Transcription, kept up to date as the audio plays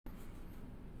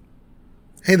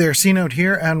Hey there, C-Note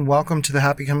here, and welcome to the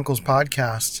Happy Chemicals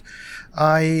podcast.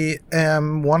 I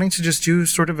am wanting to just do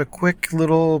sort of a quick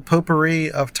little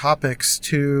potpourri of topics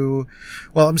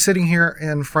I'm sitting here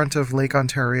in front of Lake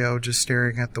Ontario just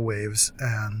staring at the waves,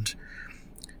 and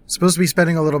supposed to be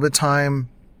spending a little bit of time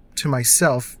to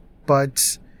myself,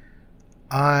 but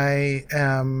I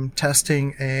am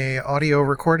testing a audio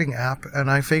recording app,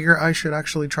 and I figure I should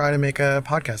actually try to make a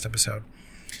podcast episode.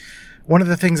 One of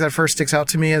the things that first sticks out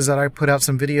to me is that I put out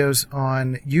some videos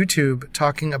on YouTube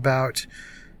talking about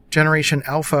Generation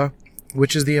Alpha,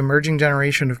 which is the emerging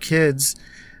generation of kids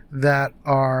that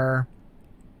are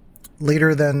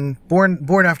later than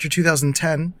born after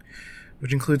 2010,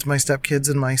 which includes my stepkids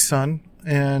and my son.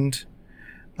 And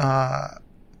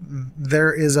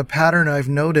there is a pattern I've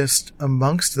noticed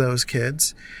amongst those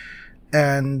kids,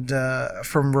 and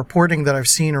from reporting that I've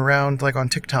seen around, like on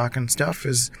TikTok and stuff,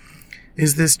 is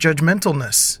this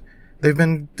judgmentalness. They've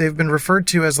been referred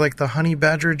to as like the honey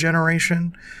badger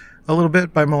generation a little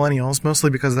bit by millennials,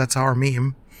 mostly because that's our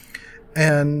meme.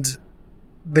 And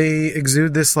they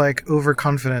exude this like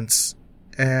overconfidence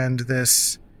and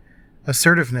this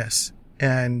assertiveness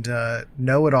and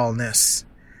know-it-allness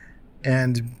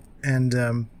and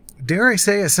dare I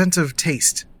say a sense of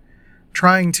taste.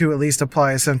 Trying to at least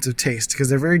apply a sense of taste, because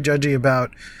they're very judgy about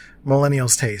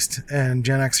millennials' taste and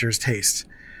Gen Xers' taste.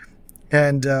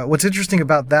 And what's interesting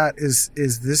about that is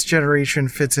this generation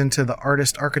fits into the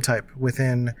artist archetype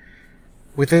within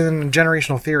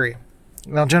generational theory.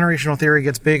 Now, generational theory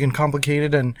gets big and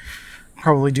complicated, and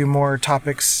probably do more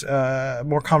topics,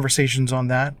 more conversations on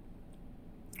that.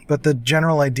 But the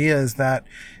general idea is that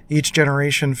each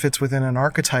generation fits within an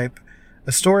archetype,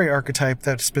 a story archetype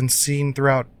that's been seen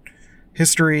throughout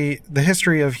the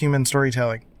history of human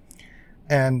storytelling.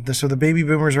 And so the baby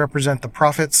boomers represent the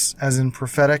prophets, as in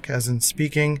prophetic, as in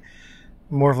speaking,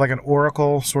 more of like an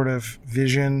oracle sort of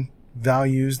vision,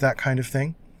 values, that kind of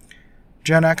thing.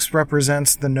 Gen X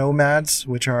represents the nomads,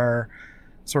 which are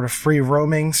sort of free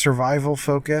roaming, survival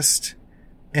focused,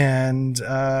 and,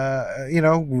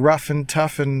 rough and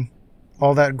tough and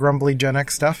all that grumbly Gen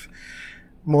X stuff.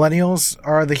 Millennials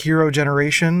are the hero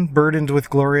generation, burdened with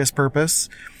glorious purpose,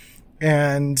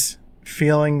 and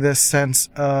feeling this sense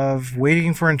of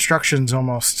waiting for instructions,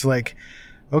 almost like,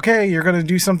 okay, you're going to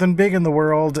do something big in the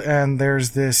world, and there's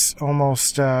this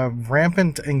almost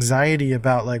rampant anxiety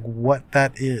about like what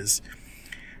that is.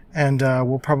 And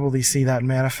we'll probably see that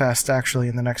manifest actually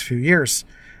in the next few years.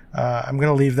 I'm going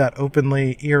to leave that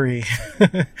openly eerie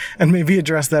and maybe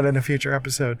address that in a future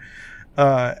episode.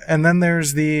 And then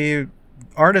there's the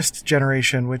artist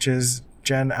generation, which is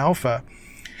Gen Alpha.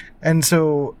 And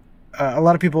so a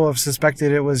lot of people have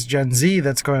suspected it was Gen Z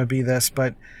that's going to be this,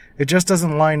 but it just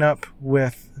doesn't line up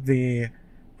with the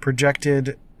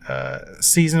projected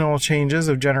seasonal changes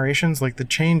of generations, like the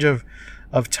change of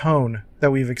tone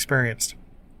that we've experienced.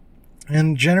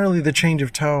 And generally the change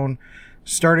of tone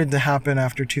started to happen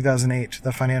after 2008,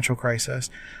 the financial crisis.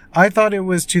 I thought it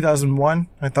was 2001.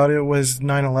 I thought it was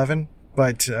 9/11,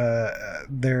 but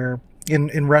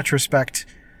in retrospect,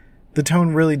 the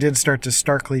tone really did start to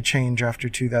starkly change after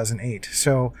 2008.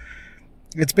 So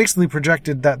it's basically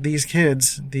projected that these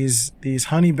kids, these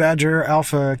honey badger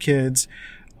alpha kids,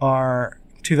 are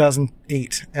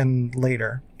 2008 and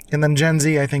later. And then Gen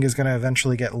Z, I think, is going to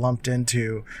eventually get lumped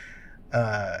into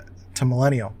to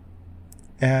millennial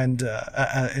and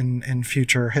in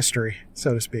future history,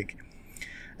 so to speak.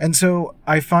 And so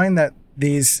I find that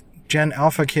these Gen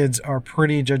Alpha kids are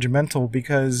pretty judgmental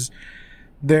because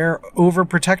they're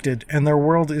overprotected and their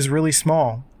world is really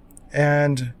small,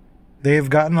 and they've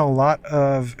gotten a lot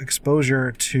of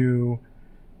exposure to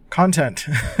content.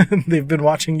 They've been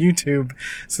watching YouTube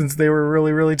since they were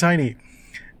really, really tiny.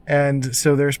 And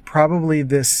so there's probably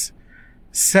this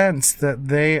sense that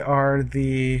they are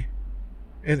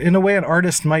in a way, an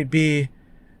artist might be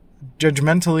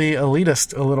judgmentally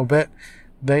elitist a little bit.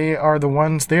 They are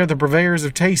the purveyors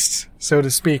of taste, so to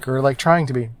speak, or like trying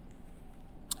to be.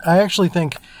 I actually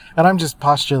think, and I'm just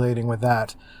postulating with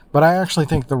that, but I actually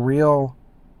think the real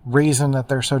reason that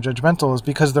they're so judgmental is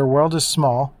because their world is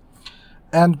small,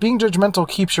 and being judgmental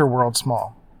keeps your world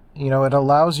small. You know, it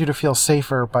allows you to feel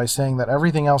safer by saying that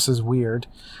everything else is weird,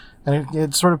 and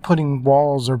it's sort of putting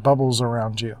walls or bubbles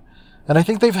around you. And I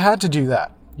think they've had to do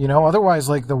that, otherwise,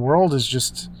 like, the world is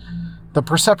just, the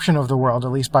perception of the world,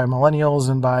 at least by millennials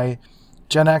and by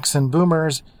Gen X and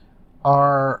boomers,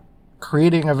 are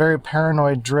creating a very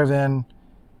paranoid-driven,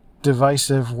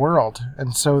 divisive world.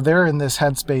 And so they're in this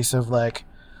headspace of like,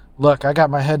 look, I got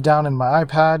my head down in my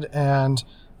iPad and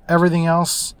everything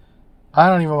else, I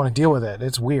don't even want to deal with it.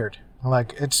 It's weird.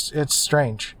 Like, it's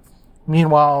strange.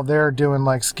 Meanwhile, they're doing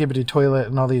like skibbity toilet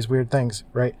and all these weird things,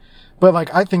 right? But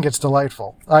like, I think it's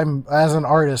delightful. As an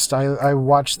artist, I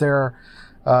watch their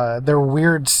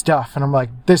weird stuff and I'm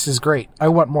like, this is great. I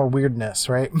want more weirdness,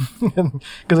 right?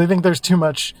 Because I think there's too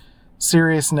much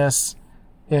seriousness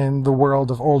in the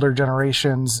world of older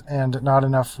generations and not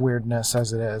enough weirdness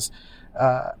as it is.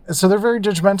 So they're very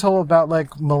judgmental about like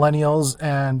millennials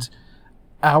and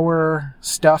our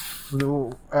stuff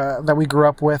that we grew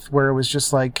up with, where it was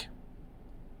just like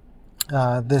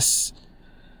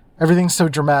everything's so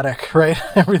dramatic, right?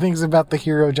 Everything's about the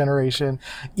hero generation,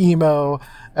 emo.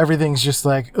 Everything's just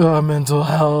like, mental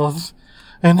health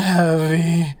and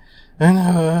heavy.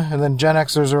 And then Gen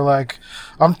Xers are like,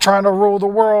 I'm trying to rule the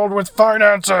world with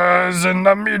finances and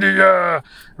the media,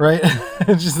 right?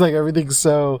 It's just like everything's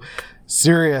so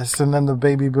serious. And then the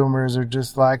baby boomers are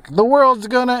just like, the world's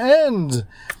gonna end.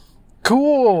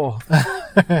 Cool.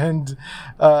 And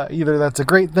either that's a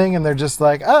great thing and they're just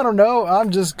like, I don't know, I'm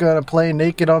just gonna play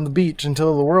naked on the beach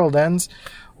until the world ends.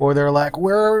 Or they're like,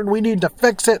 we need to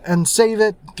fix it and save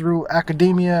it through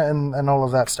academia and all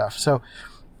of that stuff. So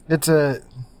it's a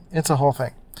whole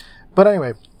thing. But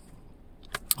anyway,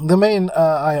 the main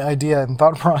idea and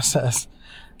thought process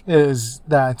is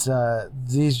that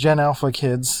these Gen Alpha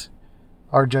kids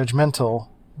are judgmental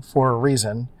for a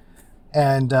reason.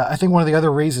 And I think one of the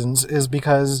other reasons is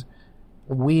because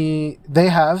they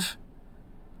have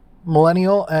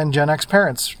millennial and Gen X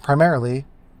parents primarily.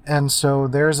 And so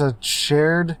there's a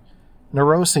shared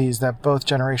neuroses that both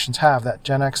generations have, that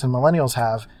Gen X and millennials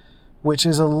have, which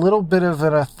is a little bit of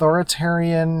an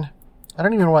authoritarian. I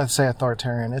don't even want to say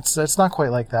authoritarian. It's not quite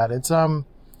like that. It's I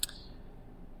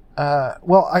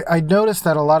noticed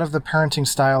that a lot of the parenting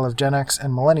style of Gen X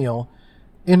and millennial,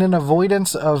 in an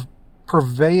avoidance of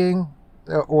purveying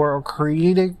or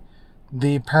creating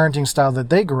the parenting style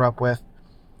that they grew up with,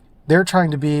 they're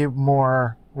trying to be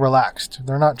more relaxed.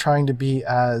 They're not trying to be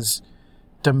as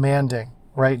demanding,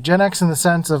 right? Gen X in the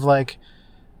sense of like,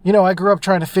 I grew up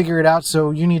trying to figure it out,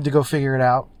 so you need to go figure it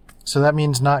out. So that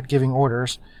means not giving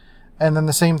orders. And then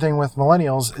the same thing with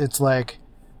millennials. It's like,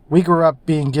 we grew up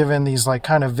being given these like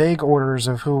kind of vague orders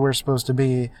of who we're supposed to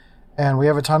be, and we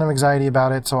have a ton of anxiety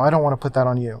about it, so I don't want to put that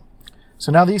on you.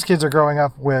 So now these kids are growing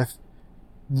up with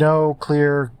no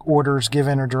clear orders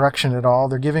given or direction at all.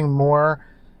 They're giving more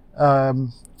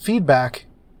feedback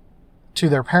to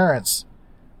their parents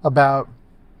about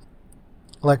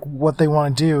like what they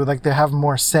want to do. Like they have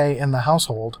more say in the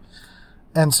household.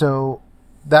 And so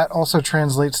that also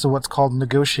translates to what's called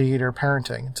negotiator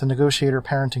parenting. It's a negotiator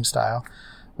parenting style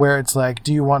where it's like,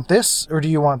 do you want this or do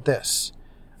you want this?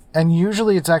 And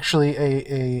usually it's actually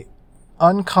a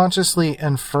unconsciously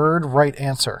inferred right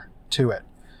answer to it.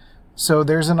 So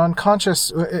there's an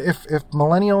unconscious, if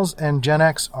millennials and Gen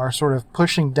X are sort of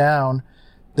pushing down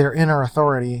their inner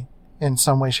authority in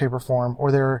some way, shape, or form,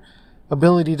 or their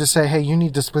ability to say, hey, you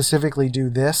need to specifically do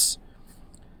this,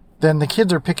 then the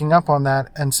kids are picking up on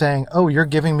that and saying, oh, you're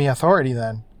giving me authority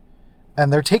then.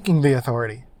 And they're taking the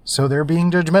authority. So they're being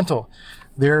judgmental.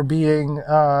 They're being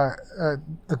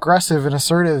aggressive and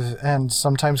assertive and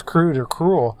sometimes crude or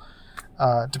cruel,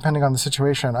 depending on the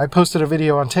situation. I posted a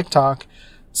video on TikTok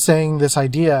saying this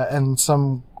idea, and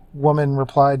some woman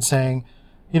replied saying,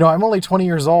 I'm only 20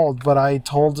 years old, but I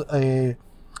told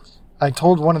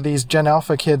one of these Gen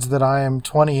Alpha kids that I am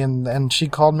 20 and she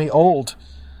called me old.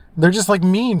 They're just like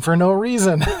mean for no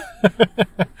reason.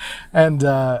 And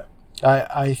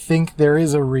I think there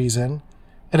is a reason.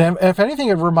 And if anything,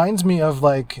 it reminds me of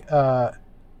like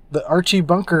the Archie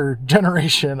Bunker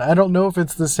generation. I don't know if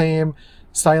it's the same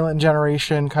silent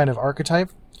generation kind of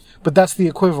archetype, but that's the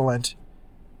equivalent.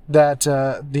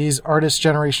 That these artist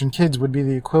generation kids would be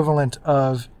the equivalent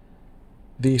of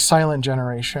the silent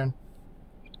generation.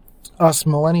 Us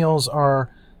millennials are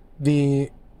the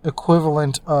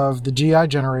equivalent of the GI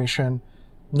generation.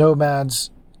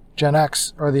 Nomads, Gen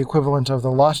X, are the equivalent of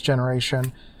the lost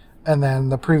generation. And then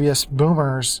the previous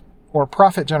boomers or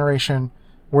prophet generation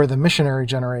were the missionary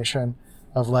generation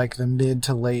of like the mid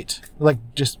to late, like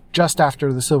just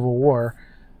after the Civil War.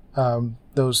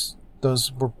 Those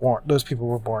people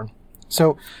were born.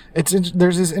 So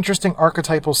there's these interesting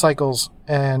archetypal cycles,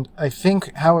 and I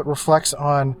think how it reflects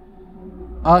on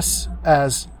us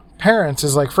as parents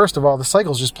is like, first of all, the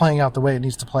cycle's just playing out the way it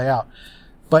needs to play out.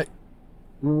 But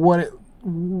what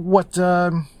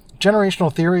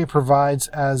generational theory provides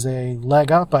as a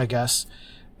leg up, I guess,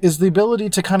 is the ability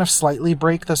to kind of slightly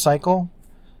break the cycle.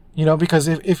 Because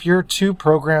if you're too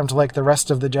programmed like the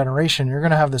rest of the generation, you're going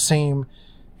to have the same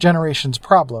generation's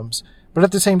problems. But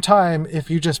at the same time, if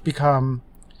you just become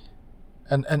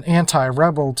an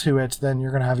anti-rebel to it, then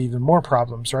you're going to have even more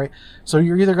problems, right? So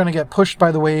you're either going to get pushed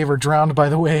by the wave or drowned by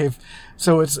the wave.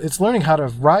 So it's learning how to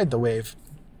ride the wave.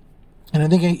 And I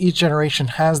think each generation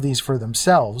has these for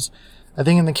themselves. I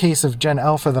think in the case of Gen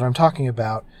Alpha that I'm talking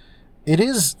about, it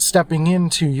is stepping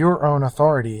into your own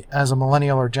authority as a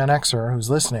millennial or Gen Xer who's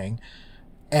listening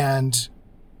and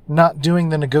not doing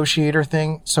the negotiator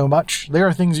thing so much. There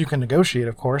are things you can negotiate,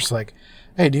 of course, like,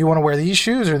 hey, do you want to wear these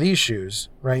shoes or these shoes,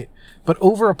 right? But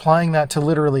over applying that to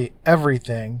literally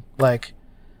everything, like,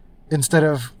 instead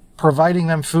of providing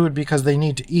them food because they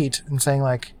need to eat and saying,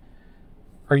 like,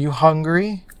 are you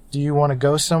hungry? Do you want to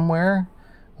go somewhere?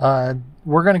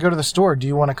 We're going to go to the store. Do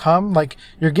you want to come? Like,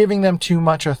 you're giving them too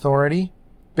much authority,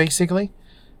 basically.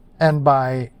 And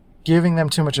by giving them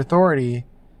too much authority,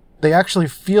 they actually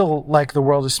feel like the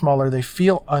world is smaller. They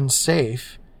feel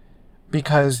unsafe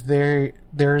because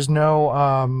there's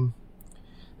no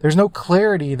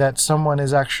clarity that someone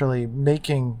is actually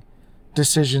making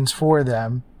decisions for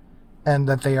them and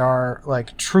that they are,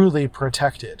 like, truly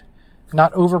protected.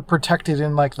 Not overprotected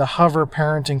in, like, the hover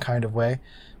parenting kind of way,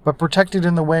 but protected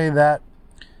in the way that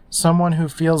someone who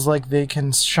feels like they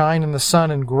can shine in the sun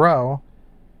and grow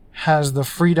has the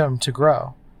freedom to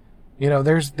grow. You know,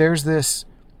 there's this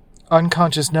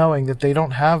unconscious knowing that they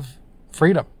don't have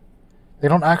freedom. They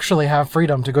don't actually have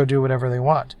freedom to go do whatever they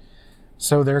want.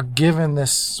 So they're given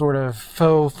this sort of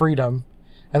faux freedom.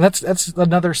 And that's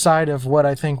another side of what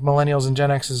I think millennials and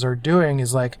Gen X's are doing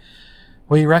is like,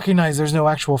 we recognize there's no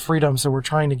actual freedom, so we're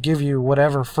trying to give you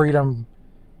whatever freedom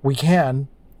we can,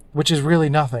 which is really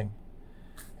nothing.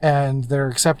 And they're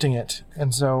accepting it.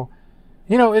 And so,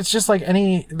 you know, it's just like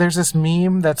there's this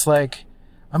meme that's like,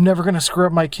 I'm never going to screw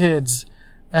up my kids.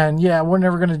 And yeah, we're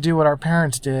never going to do what our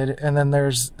parents did. And then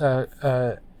there's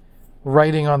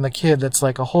writing on the kid that's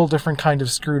like a whole different kind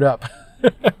of screwed up.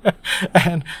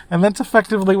 and that's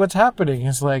effectively what's happening.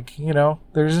 It's like, you know,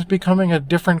 they're just becoming a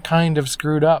different kind of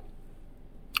screwed up.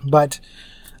 But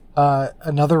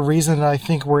another reason I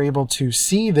think we're able to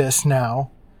see this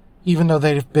now, even though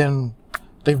they've been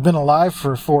alive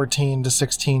for 14 to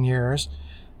 16 years,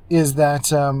 is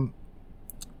that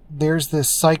there's this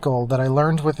cycle that I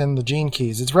learned within the Gene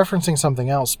Keys. It's referencing something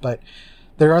else, but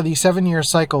there are these 7-year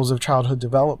cycles of childhood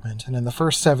development. And in the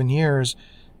first 7 years,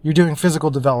 you're doing physical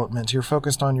development. You're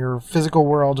focused on your physical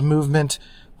world, movement,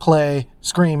 play,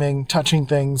 screaming, touching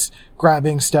things,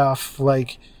 grabbing stuff,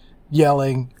 like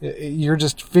yelling. You're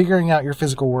just figuring out your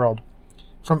physical world.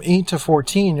 From 8 to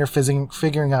 14, you're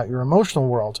figuring out your emotional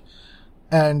world.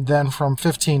 And then from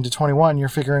 15 to 21, you're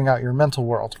figuring out your mental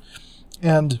world.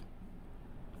 And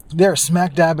they're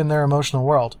smack dab in their emotional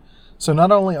world. So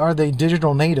not only are they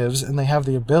digital natives and they have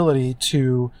the ability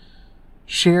to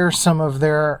share some of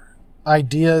their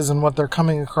ideas and what they're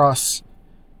coming across,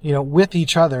 you know, with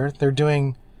each other. They're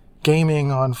doing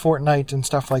gaming on Fortnite and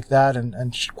stuff like that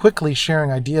and quickly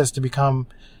sharing ideas to become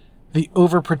the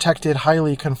overprotected,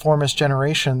 highly conformist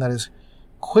generation that is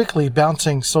quickly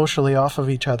bouncing socially off of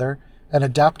each other and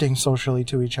adapting socially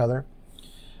to each other.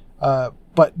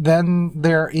 But then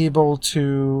they're able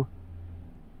to,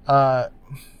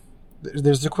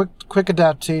 there's a quick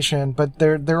adaptation, but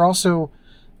they're also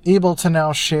able to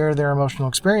now share their emotional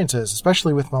experiences,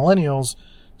 especially with millennials,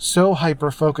 so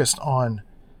hyper-focused on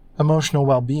emotional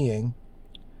well-being.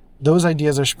 Those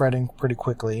ideas are spreading pretty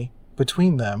quickly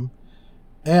between them.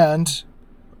 And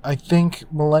I think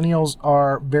millennials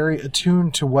are very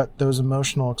attuned to what those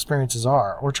emotional experiences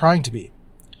are, or trying to be.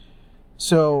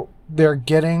 So they're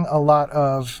getting a lot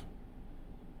of,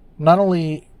 not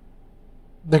only,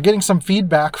 they're getting some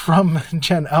feedback from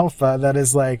Gen Alpha that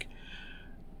is like,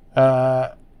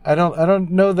 I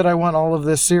don't know that I want all of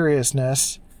this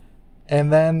seriousness.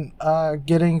 And then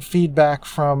getting feedback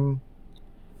from,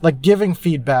 like, giving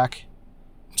feedback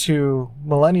to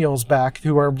millennials back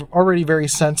who are already very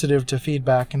sensitive to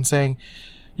feedback and saying,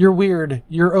 you're weird,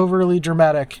 you're overly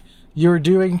dramatic, you're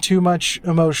doing too much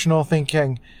emotional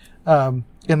thinking. And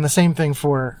the same thing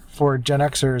for Gen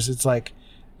Xers. It's like,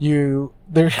 you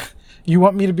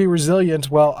want me to be resilient,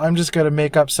 well, I'm just going to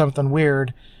make up something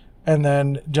weird. And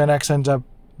then Gen X ends up,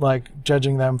 like,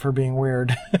 judging them for being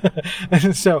weird.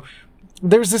 And so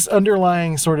there's this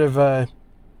underlying sort of,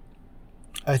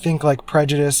 I think, like,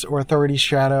 prejudice or authority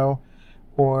shadow,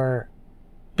 or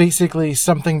basically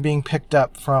something being picked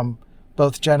up from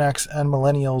both Gen X and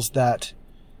millennials that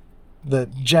the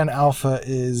Gen Alpha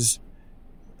is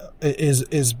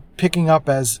picking up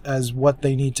as what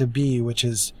they need to be, which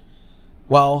is,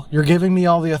 well, you're giving me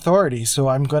all the authority, so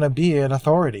I'm going to be an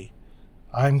authority.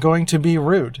 I'm going to be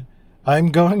rude.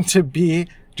 I'm going to be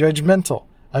judgmental.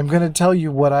 I'm going to tell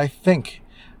you what I think.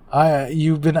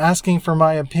 You've been asking for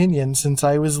my opinion since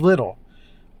I was little.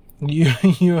 You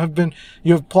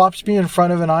have plopped me in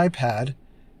front of an iPad,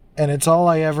 and it's all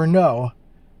I ever know.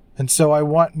 And so I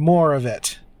want more of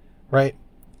it, right?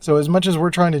 So as much as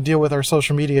we're trying to deal with our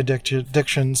social media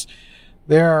addictions,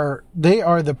 they are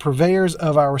the purveyors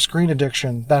of our screen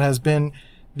addiction. That has been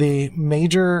the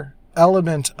major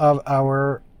element of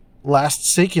our last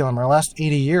saculum, our last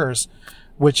 80 years,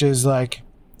 which is like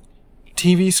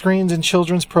TV screens and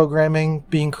children's programming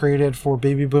being created for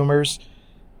baby boomers.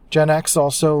 Gen X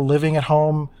also living at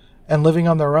home and living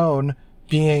on their own,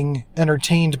 being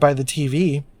entertained by the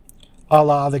TV, a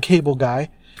la the cable guy,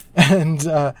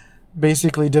 and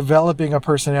basically developing a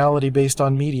personality based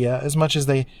on media. As much as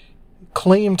they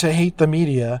claim to hate the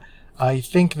media, I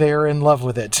think they're in love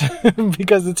with it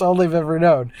because it's all they've ever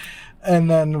known. And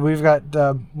then we've got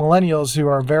millennials who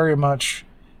are very much,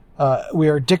 we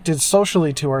are addicted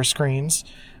socially to our screens.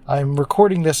 I'm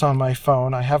recording this on my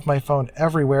phone. I have my phone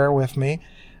everywhere with me.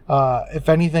 If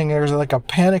anything, there's like a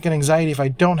panic and anxiety if I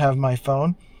don't have my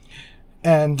phone.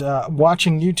 And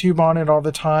watching YouTube on it all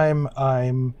the time.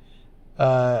 I'm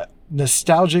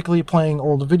nostalgically playing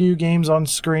old video games on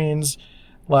screens.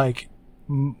 Like,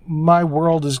 my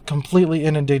world is completely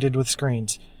inundated with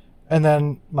screens. And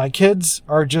then my kids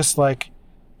are just like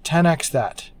 10x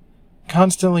that.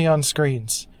 Constantly on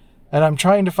screens. And I'm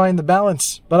trying to find the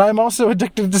balance. But I'm also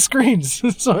addicted to screens.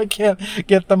 So I can't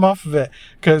get them off of it.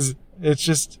 Because it's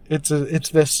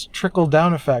this trickle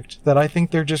down effect that I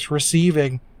think they're just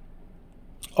receiving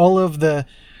all of the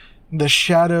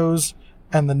shadows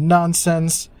and the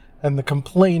nonsense and the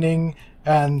complaining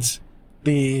and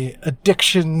the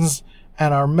addictions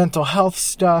and our mental health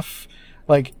stuff.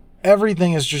 Like,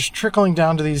 everything is just trickling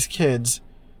down to these kids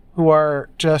who are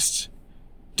just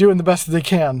doing the best that they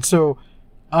can. So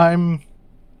I'm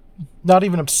not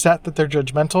even upset that they're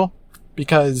judgmental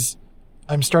because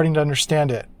I'm starting to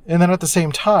understand it. And then at the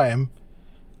same time,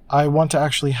 I want to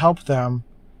actually help them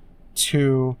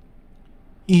to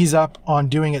ease up on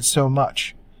doing it so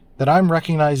much that I'm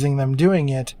recognizing them doing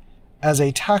it as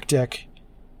a tactic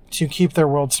to keep their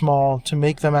world small, to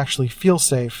make them actually feel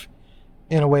safe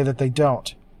in a way that they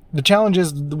don't. The challenge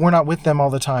is we're not with them all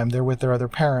the time. They're with their other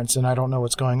parents, and I don't know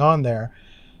what's going on there.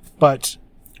 But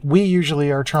we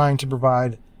usually are trying to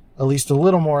provide at least a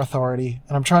little more authority.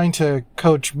 And I'm trying to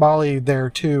coach Molly there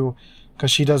too,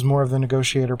 because she does more of the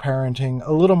negotiator parenting,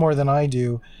 a little more than I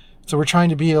do. So we're trying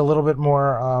to be a little bit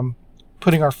more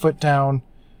putting our foot down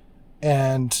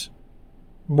and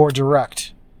more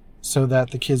direct so that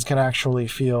the kids can actually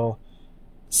feel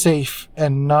safe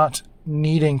and not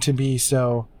needing to be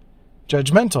so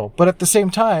judgmental. But at the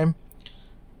same time,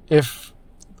 if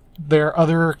their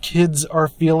other kids are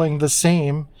feeling the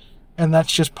same, and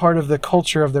that's just part of the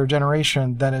culture of their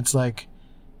generation, then it's like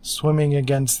swimming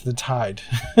against the tide.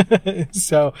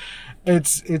 So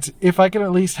it's if I can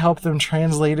at least help them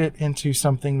translate it into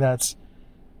something that's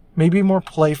maybe more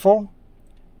playful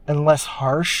and less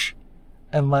harsh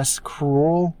and less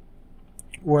cruel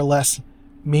or less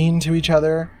mean to each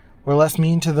other or less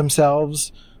mean to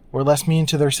themselves or less mean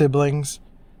to their siblings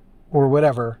or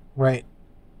whatever, right?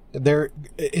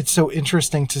 It's so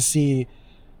interesting to see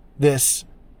this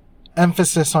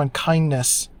emphasis on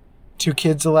kindness to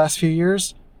kids the last few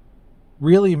years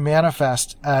really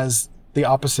manifest as the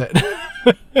opposite.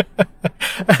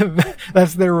 And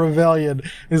that's their rebellion,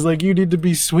 is like, you need to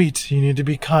be sweet, you need to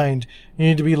be kind, you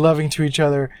need to be loving to each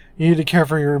other, you need to care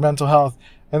for your mental health.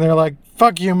 And they're like,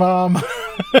 fuck you, Mom.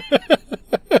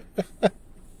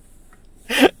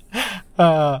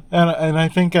 And I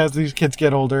think as these kids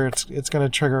get older, it's going to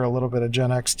trigger a little bit of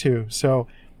Gen X too. So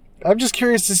I'm just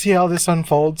curious to see how this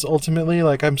unfolds ultimately.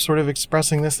 Like, I'm sort of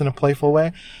expressing this in a playful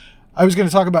way. I was going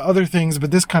to talk about other things,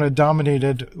 but this kind of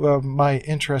dominated my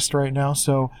interest right now.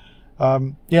 So,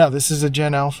 this is a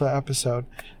Gen Alpha episode.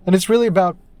 And it's really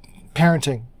about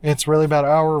parenting. It's really about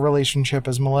our relationship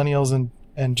as millennials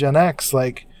and Gen X.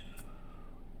 Like,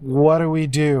 what do we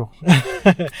do?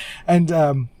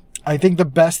 And I think the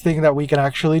best thing that we can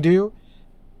actually do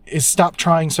is stop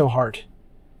trying so hard.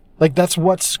 Like, that's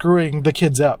what's screwing the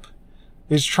kids up,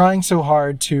 is trying so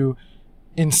hard to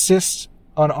insist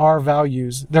on our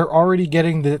values. They're already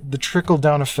getting the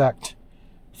trickle-down effect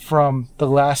from the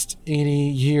last 80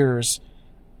 years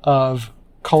of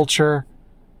culture,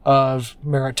 of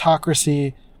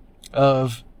meritocracy,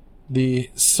 of the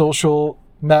social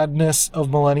madness of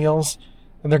millennials.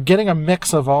 And they're getting a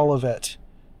mix of all of it.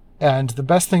 And the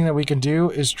best thing that we can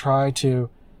do is try to,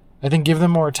 I think, give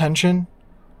them more attention,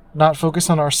 not focus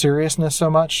on our seriousness so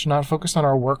much, not focus on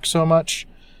our work so much,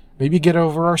 maybe get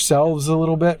over ourselves a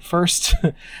little bit first.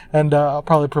 And I'll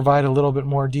probably provide a little bit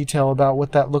more detail about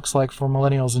what that looks like for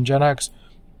millennials and Gen X.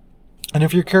 And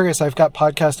if you're curious, I've got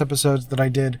podcast episodes that I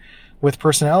did with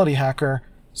Personality Hacker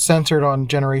centered on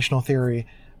generational theory.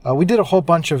 We did a whole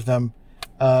bunch of them.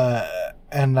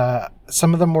 And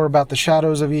some of them were about the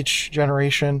shadows of each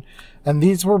generation. And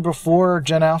these were before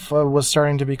Gen Alpha was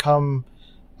starting to become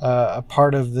a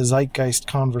part of the zeitgeist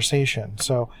conversation.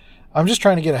 So I'm just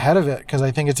trying to get ahead of it because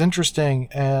I think it's interesting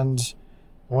and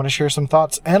I want to share some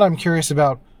thoughts. And I'm curious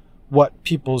about what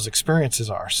people's experiences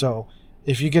are. So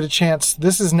if you get a chance,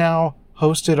 this is now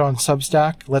hosted on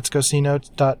Substack. Let's go see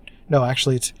notes. No,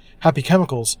 actually it's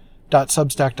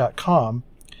happychemicals.substack.com.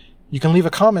 You can leave a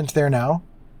comment there now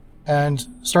and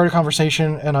start a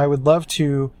conversation. And I would love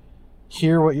to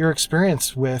hear what your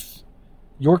experience with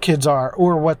your kids are,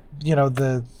 or what,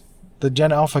 the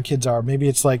Gen Alpha kids are. Maybe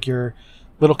it's like your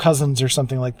little cousins or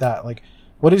something like that. Like,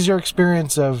 what is your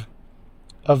experience of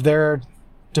their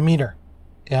demeanor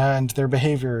and their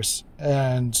behaviors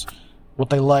and what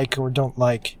they like or don't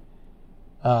like?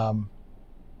 Trying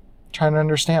to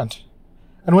understand.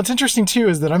 And what's interesting too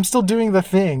is that I'm still doing the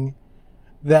thing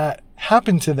that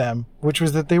happened to them, which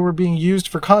was that they were being used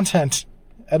for content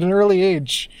at an early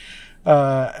age,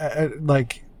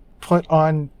 like put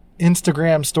on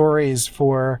Instagram stories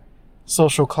for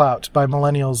social clout by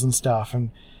millennials and stuff.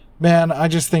 And man, I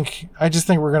just think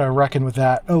we're going to reckon with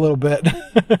that a little bit.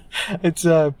 It's,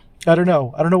 I don't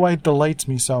know why it delights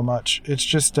me so much. It's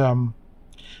just,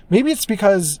 maybe it's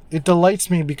because it delights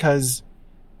me because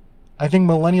I think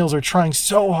millennials are trying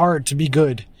so hard to be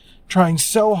good, trying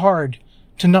so hard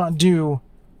to not do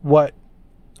what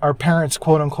our parents,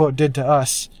 quote unquote, did to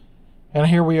us. And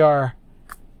here we are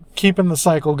keeping the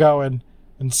cycle going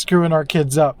and screwing our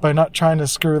kids up by not trying to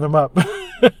screw them up.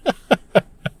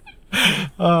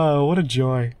 Oh, what a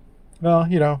joy. Well,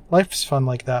 life is fun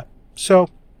like that. So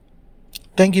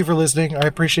thank you for listening. I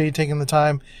appreciate you taking the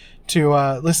time to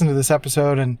listen to this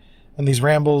episode and these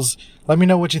rambles. Let me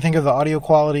know what you think of the audio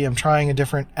quality. I'm trying a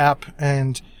different app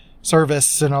and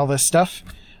service and all this stuff.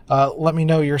 Let me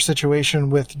know your situation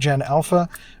with Gen Alpha.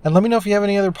 And let me know if you have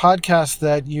any other podcasts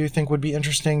that you think would be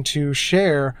interesting to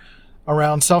share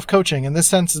around self-coaching. In this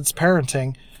sense, it's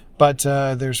parenting, but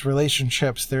there's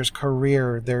relationships, there's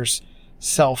career, there's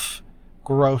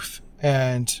self-growth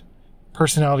and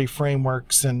personality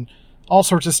frameworks and all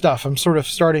sorts of stuff. I'm sort of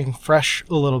starting fresh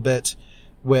a little bit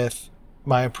with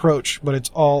my approach, but it's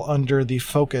all under the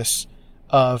focus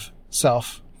of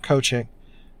self-coaching.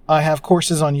 I have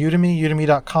courses on Udemy,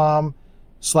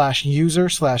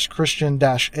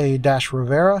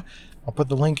 udemy.com/user/Christian-A-Rivera. I'll put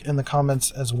the link in the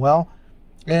comments as well.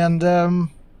 And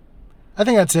I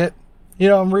think that's it.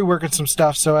 I'm reworking some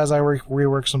stuff, so as I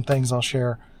rework some things, I'll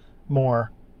share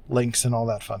more links and all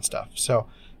that fun stuff. So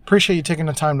appreciate you taking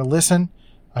the time to listen.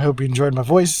 I hope you enjoyed my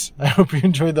voice. I hope you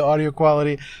enjoyed the audio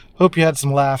quality. Hope you had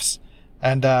some laughs.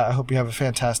 And I hope you have a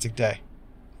fantastic day.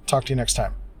 Talk to you next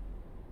time.